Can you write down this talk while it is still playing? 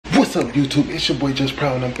What's up, YouTube? It's your boy Just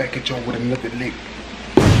Proud, and I'm back at y'all with another lick.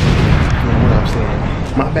 You know what I'm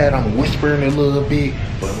saying? My bad, I'm whispering a little bit,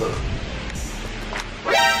 but look.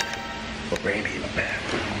 But Brandy in the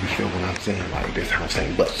bathroom. You feel what I'm saying? Like, this house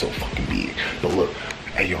ain't but so fucking big. But look,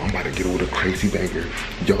 hey, yo, I'm about to get with a crazy banger.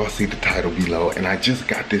 Y'all see the title below, and I just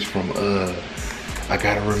got this from, I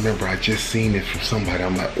gotta remember, I just seen this from somebody.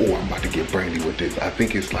 I'm like, oh, I'm about to get Brandy with this. I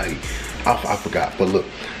think it's like, I forgot, but look.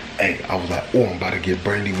 Hey, I was like, oh, I'm about to get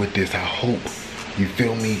Brandy with this. I hope, you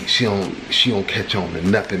feel me, she don't catch on to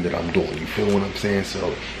nothing that I'm doing. You feel what I'm saying?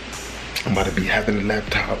 So I'm about to be having the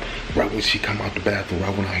laptop right when she come out the bathroom.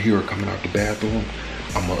 Right when I hear her coming out the bathroom,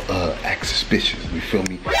 I'm gonna act suspicious. You feel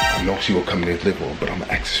me? I know she will come in the living room, but I'm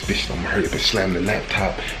gonna act suspicious. I'm gonna hurry up and slam the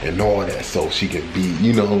laptop and all that, so she can be,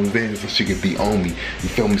 you know what I'm saying? So she can be on me. You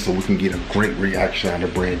feel me? So we can get a great reaction out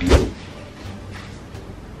of Brandy.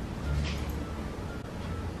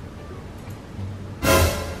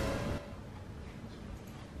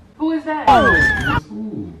 Who is that?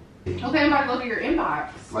 Ooh. Okay, I'm about to look at your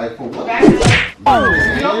inbox. Like for what? Back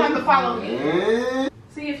up. You don't have to follow me.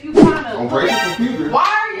 See if you kind of. On Brandy's computer. Why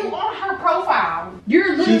are you on her profile?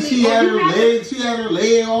 You're literally. She had her leg. She had her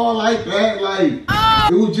leg all like that. Like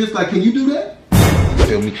it was just like, can you do that?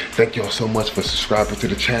 Feel me? Thank y'all so much for subscribing to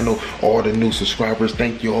the channel. All the new subscribers,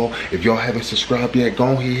 thank y'all. If y'all haven't subscribed yet,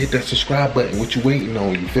 go ahead, hit that subscribe button. What you waiting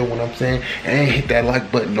on? You feel what I'm saying? And hit that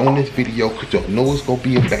like button on this video, because y'all know it's gonna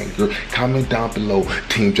be a banger. Comment down below,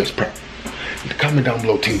 Team Just Proud. Comment down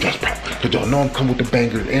below, Team Just Proud, because y'all know I'm coming with the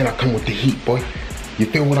bangers and I come with the heat, boy. You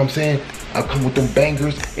feel what I'm saying? I come with them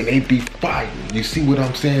bangers and they be fire. You see what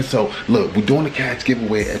I'm saying? So look, we're doing a cash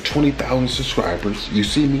giveaway at 20,000 subscribers. You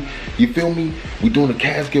see me? You feel me? We're doing a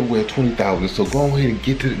cash giveaway at 20,000. So go ahead and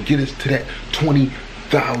get us to that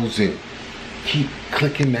 20,000. Keep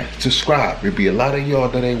clicking that subscribe. There'll be a lot of y'all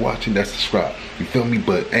that ain't watching that subscribe. You feel me?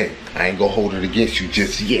 But hey, I ain't gonna hold it against you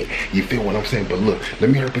just yet. You feel what I'm saying? But look, let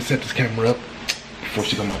me hurry up and set this camera up before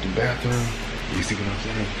she come out the bathroom. You see what I'm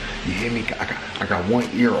saying? You hear me? I got one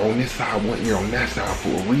ear on this side, one ear on that side for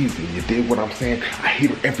a reason. You dig what I'm saying? I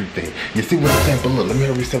hear everything. You see what I'm saying? But look, let me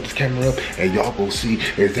hurry set this camera up and y'all go see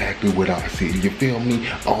exactly what I see. You feel me?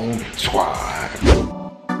 On Squad.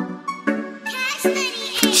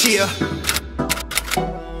 Chia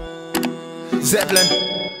Zeppelin.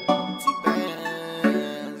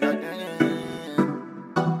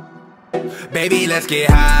 Baby, let's get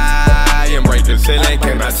high and break the ceiling.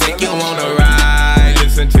 Can I take you on a ride?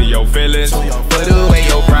 Listen to your feelings. Put away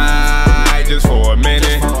your pride just for a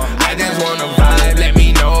minute. I just wanna vibe. Let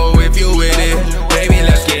me know if you with it. Baby,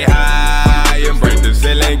 let's get high and break the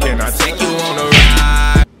ceiling. Can I take you on a ride?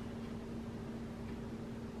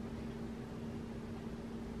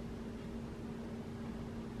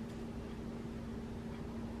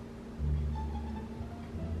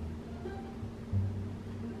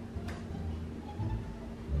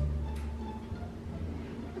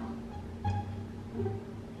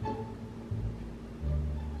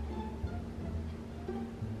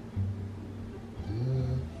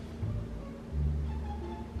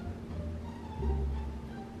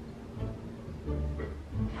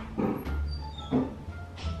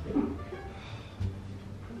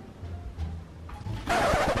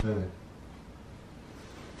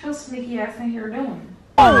 What's sneaky ass in here doing?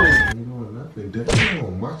 Ain't doing nothing.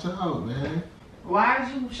 Damn, watch out, man. Why are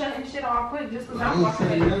you shutting shit off quick just because I I'm ain't walking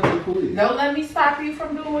saying in? nothing quick. Don't let me stop you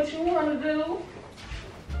from doing what you want to do.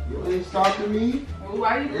 You ain't stopping me. Well,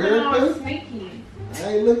 why are you looking all sneaky? I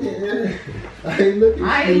ain't looking, Erica. I ain't looking.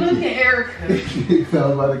 I ain't looking, Erica.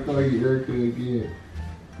 I'm about to call you Erica again.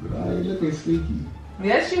 But I ain't looking sneaky.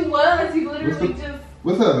 Yes, you was. You literally just.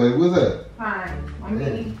 What's up, man? What's up? Fine. I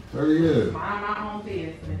mean, hurry up. mind my own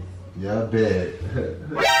business. Yeah, I bet.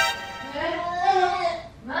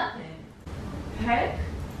 Nothing. Heck.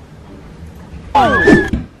 I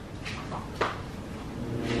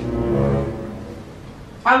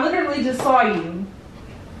literally just saw you.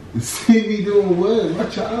 See me doing what?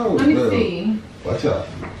 Watch out. Let me see. Watch out.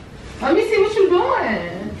 Let me see what you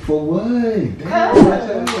doing. For what? Damn, watch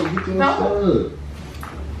out. Get your stuff.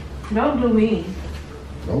 Don't do me.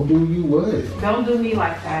 Don't do you what? Don't do me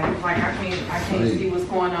like that. Like I can't see what's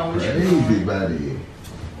going on with you. Crazy body.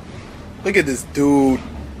 Look at this dude.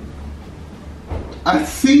 I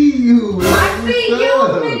see you. I see you,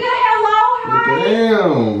 nigga. Hello, hi.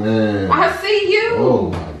 Damn, man. I see you.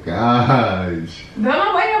 Oh my gosh.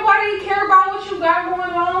 Don't ain't nobody care about what you got going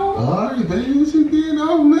on. Alright, baby, what you getting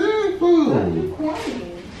off man for? You quiet.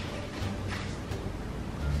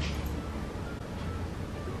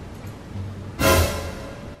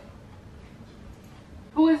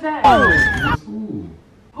 Who is that?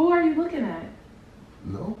 Who are you looking at?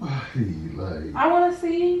 No. nobody. Like, I want to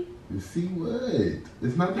see. You see what?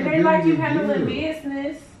 It's not that It big ain't like of you a handling deal.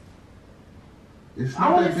 business. It's I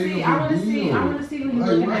not want that to big see. of I a want to see. deal. I want to see what you're Like,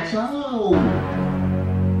 looking watch at. out.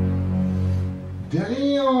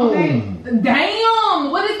 Damn. Okay.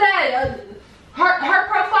 Damn. What is that? Her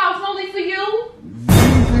profile's only for you.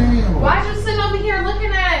 Damn. Why'd you sit over here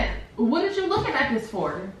looking at? What did you looking at this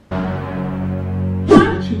for?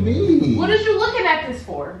 What you mean? What is you looking at this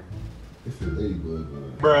for? It's a ladybug,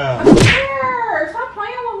 man. Bruh. Here, stop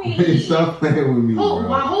playing with me. Hey, stop playing with me, Who? bro.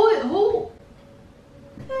 Who?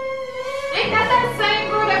 Ain't that that same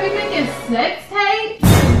girl that be making sex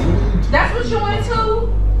tapes? That's what you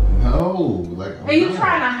into? No, like. And you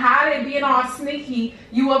trying to hide it, being all sneaky.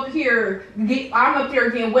 You up here, I'm up there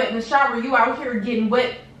getting wet in the shower. You out here getting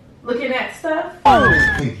wet, looking at stuff.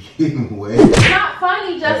 Getting wet. It's not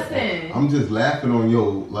funny, Justin. I'm just laughing on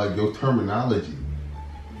your terminology.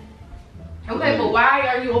 Okay, but why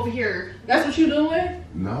are you over here? That's what you doing?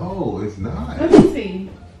 No, it's not. Let me see.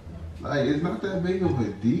 Like, it's not that big of a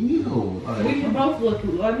deal. Like, We can both look.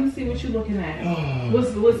 Let me see what you're looking at.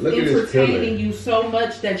 What's Look at this killer. entertaining you so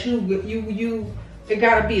much that you it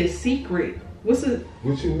gotta be a secret. What's it?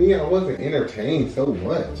 What you mean? I wasn't entertained so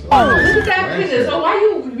much. Look at that picture. So why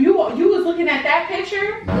you was looking at that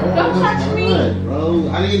picture? No, Don't touch me, bro.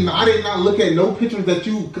 I did not look at no pictures that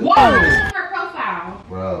you. Why are you on her profile?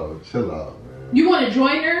 Bro, chill out, man. You want to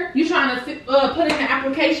join her? You trying to put in an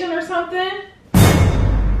application or something?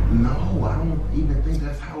 No, I don't even think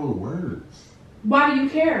that's how it works. Why do you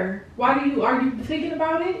care? Are you thinking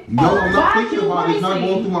about it? No, I'm not Why thinking you about it. It's not lazy?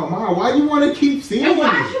 going through my mind. Why do you want to keep seeing And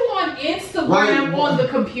why it? you on Instagram Why- on the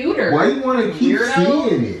computer? Why you want to keep Weirdo?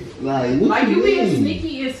 seeing it? Like, what Like you mean? being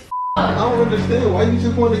sneaky as I don't understand. Why you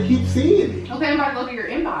just want to keep seeing it? Okay, I'm about to go to your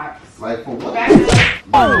inbox. Like, for what? Back up.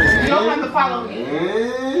 Man, You don't have to follow me.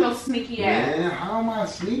 Man, So sneaky ass. man, how am I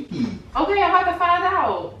sneaky? Okay, I'm about to find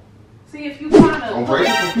out. See if you kind Don't of. break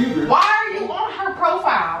the computer. Why are you on her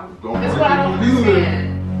profile? Don't That's break what I the don't computer.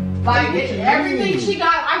 understand. Like What you everything mean? she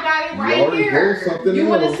got, I got it You right already here. wrote something You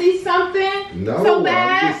want to else. see something? No, So I'm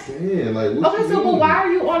bad. just saying. Like, what Okay, you so but mean? why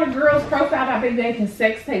are you on a girl's profile that be making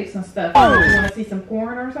sex tapes and stuff? You want to see some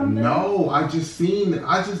porn or something? No, I just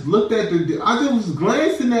looked at I just was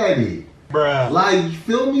glancing at it. Bruh. Like, you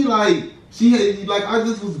feel me? Like, I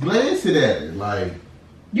just was glancing at it. Like,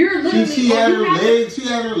 You're literally. she had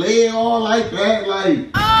her leg all like that. Like,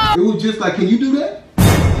 it was just like, can you do that?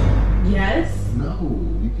 Yes. No,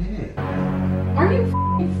 you can't. Are you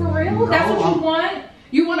f***ing for real? No, That's what you want?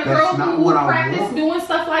 You want a That's girl not who what I practice want. doing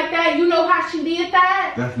stuff like that? You know how she did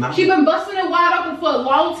that? That's not She what- been busting it wide open for a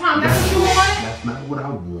long time. That's what you want? That's not what I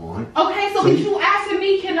want. Okay, so So if you- you asking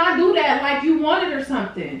me, can I do that like you wanted or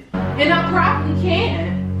something? And I probably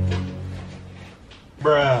can.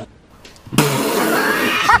 Bruh.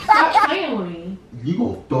 Stop playing with me. You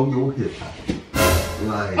gonna throw your hip out.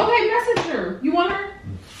 Like, Okay, message her. You want her?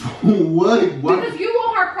 what? Because you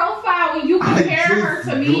on her profile and you compare her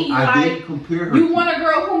to me I didn't like compare her. you want a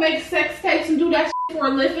girl who makes sex tapes and do that shit for a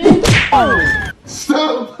living?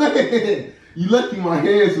 Stop playing. You lucky my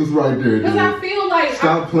hands was right there, dude. Because I feel like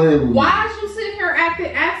Stop playing with me. why is you sitting here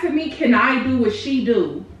asking me, can I do what she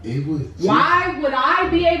do? It was just, Why would I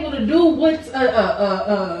be able to do what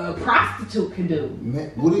a prostitute can do?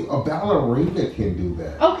 man, a ballerina can do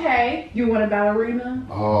that. Okay, you want a ballerina?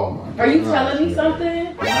 Oh my god. Are you telling me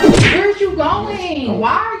something? Where's you going?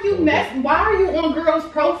 Why are you on girls'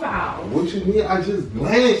 profile? What you mean? I just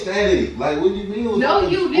glanced at it. Like, what do you mean? It was No, on the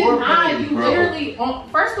you did score not. page, You bro. literally,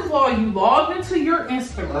 first of all, you logged into your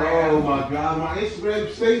Instagram Oh my god, my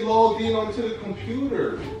Instagram stay logged in onto the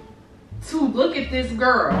computer. to look at this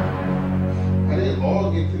girl. I didn't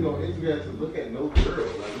log into no Instagram to look at no girl.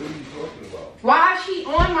 Like, what are you talking about? Why is she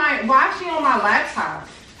on my laptop?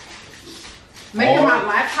 Making my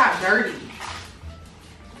laptop dirty.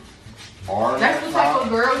 That's the type of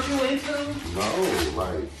girls you into? No,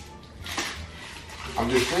 like, I'm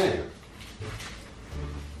just saying.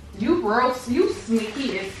 You gross, you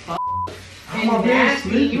sneaky as fuck. How am I And being nasty,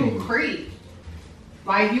 sneaky? you creep.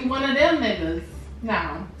 Like you one of them niggas.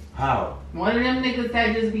 No. How? One of them niggas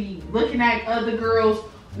that just be looking at other girls.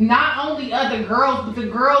 Not only other girls, but the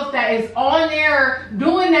girls that is on there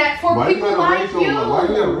doing that for Why people you gotta like raise your, why you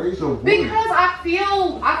gotta you. raise your voice? Because I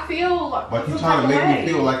feel Like you some trying to type of make me way.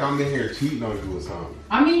 feel like I'm in here cheating on you or something.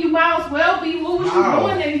 I mean, you might as well be. What was How?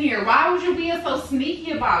 you doing in here? Why was you being so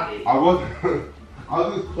sneaky about it? I wasn't. I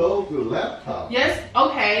was just close to the laptop. Yes,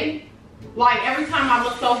 okay. Like every time I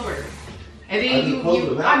looked over, and I then just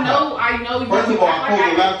closed the I laptop. know. First you of all, act I like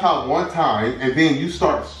closed the laptop one time, and then you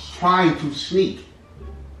start trying to sneak.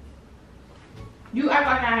 You act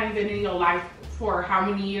like I ain't been in your life for how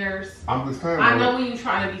many years? I'm just saying. I know when you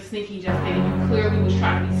trying to be sneaky just then. You clearly was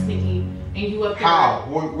trying to be sneaky, and you up there. How?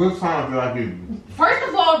 What sign did I give you? First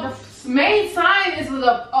of all, the main sign is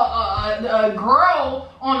a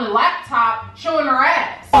girl on a laptop showing her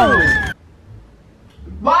ass.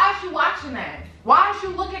 Why is she watching that? Why is she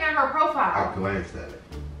looking at her profile? I glanced at it.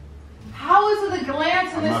 How is it a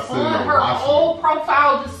glance and it's on her watching whole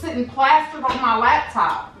profile just sitting plastered on my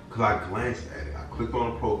laptop? Because I glanced at it. I clicked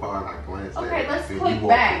on the profile and I glanced at it. Okay, let's click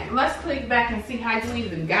back. Let's click back and see how you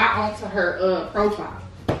even got onto her profile.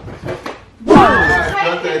 Why?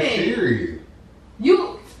 Not that serious.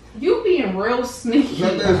 You being real sneaky.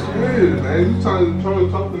 Not that serious, man. You trying to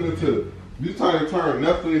turn something into. You trying to turn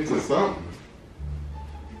nothing into something.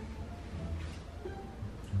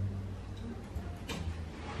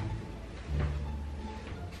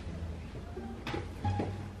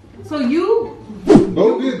 So you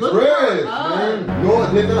go get dressed, man. No,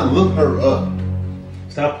 I did not look her up.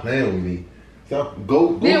 Stop playing with me. Stop.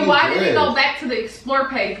 Go. Then why did it go back to the explore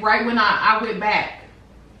page right when I went back?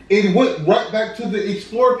 It went right back to the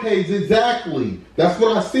explore page, exactly. That's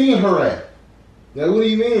what I seen her at. Like, what do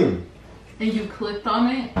you mean? And you clicked on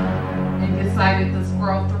it and decided to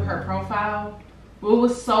scroll through her profile. What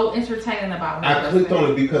was so entertaining about her? I clicked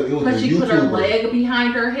on it because it was a YouTuber. Because she put her leg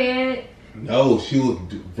behind her head? No, she was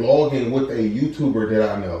vlogging with a YouTuber that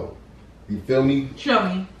I know. You feel me? Show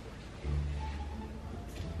me.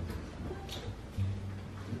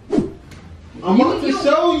 I'm about to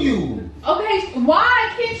show you. Okay,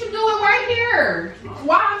 why can't you do it right here?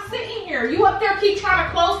 Why I'm sitting here? You up there keep trying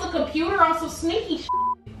to close the computer on some sneaky shit.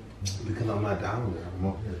 Because I'm not down there. I'm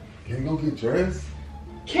up here. Can you go get dressed?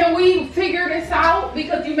 Can we figure this out?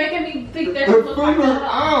 Because you making me think that you look like figure it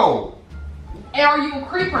out. And are you a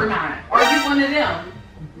creep or not? Are you one of them?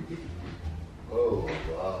 Oh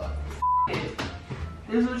God.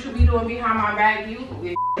 This is what you be doing behind my back. You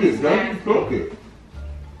it.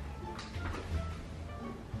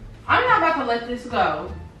 I'm not about to let this go.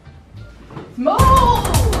 Move!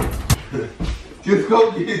 Just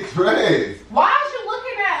go get dressed. Why is you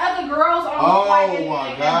looking at other girls on oh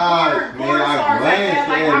my God, man! I glanced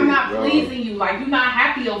like at I'm it, not bro. pleasing you. Like you're not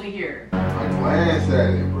happy over here. I glanced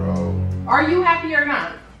at it, bro. Are you happy or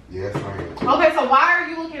not? Yes, I am. Okay, so why are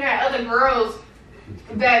you looking at other girls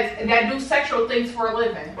that do sexual things for a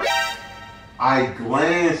living? I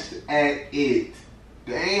glanced at it.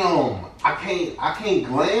 Damn, I can't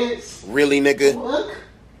glance. Really, nigga? Look.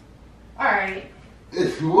 Alright.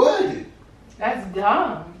 It's what? That's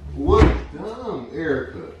dumb. What's dumb,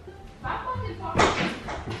 Erica? Stop fucking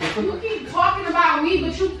talking. You keep talking about me,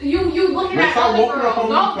 but you looking at stop other walking up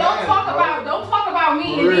girls. on me fast, Don't talk about me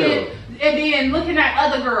and then looking at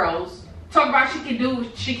other girls. Talk about she can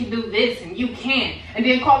do this and you can't, and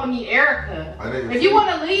then calling me Erica. If you want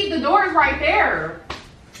to leave, the door is right there.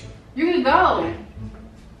 You can go.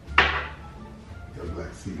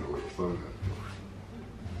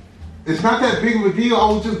 It's not that big of a deal.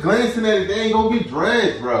 I was just glancing at it. They ain't gonna get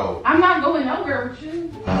dressed, bro. I'm not going nowhere with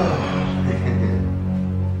you.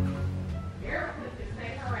 Erica can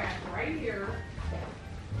stay her ass right here.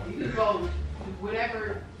 You can go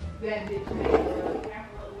whatever that bitch name was,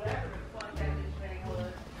 whatever the fuck that bitch name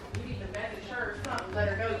was. You need to message her or something. Let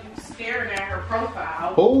her know you staring at her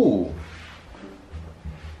profile. Oh.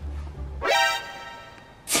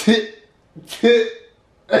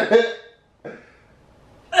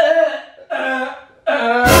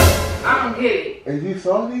 I don't get it. And you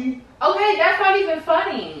salty? Okay, that's not even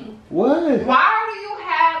funny. What? Why do you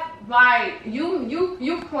have like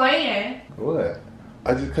you playing? What?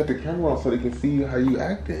 I just cut the camera off so they can see how you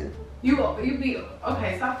acting. You be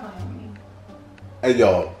okay. Stop playing with me. Hey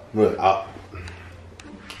y'all, look, I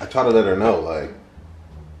try to let her know, like.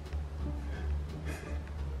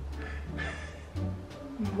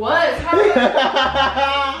 What?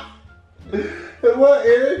 What,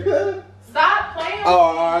 Erica? Stop playing.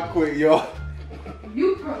 Oh, I quit, y'all.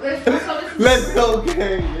 Let's go,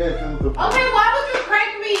 gang. Yes, it was a okay, why would you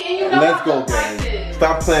prank me and you know let's go, gang.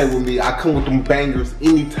 Stop playing with me. I come with them bangers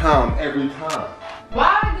anytime, every time.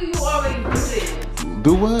 Why do you always do this?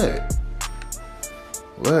 Do what?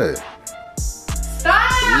 What?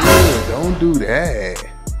 Stop! Yeah, don't do that.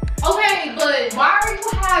 Okay, but why are you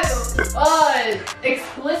having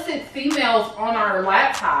explicit females on our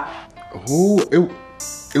laptop? Who?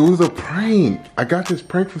 It was a prank. I got this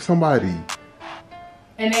prank for somebody.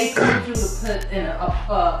 And they told you to put in a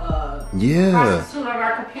prostitute on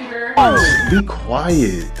our computer. Oh, be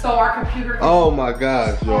quiet. So our computer can oh my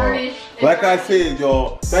gosh, y'all. Like I said,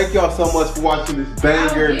 y'all, thank y'all so much for watching this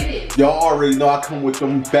banger. Y'all already know I come with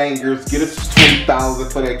them bangers. Get us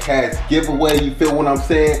 20,000 for that cash giveaway. You feel what I'm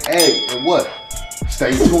saying? Hey, and what?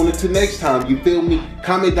 Stay tuned until next time, you feel me?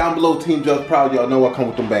 Comment down below, Team Just Proud. Y'all know I come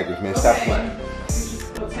with them baggers, man. Stop playing.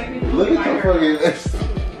 Look at your fucking.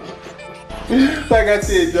 Like I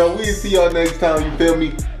said, Joe, we'll see y'all next time, you feel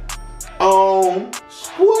me? I'm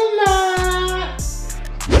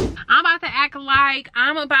about to act like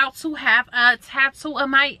I'm about to have a tattoo of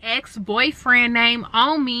my ex-boyfriend name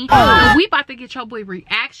on me. And we about to get your boy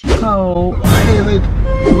reaction code. Hey, like,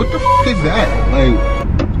 what the fuck is that? Like,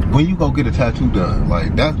 when you go get a tattoo done,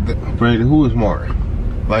 like Brandon, who is Mari?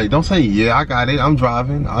 Like, don't say, yeah, I got it, I'm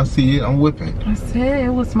driving, I see it, I'm whipping. I said it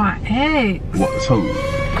was my ex. What, so,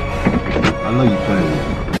 I know you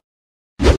playing.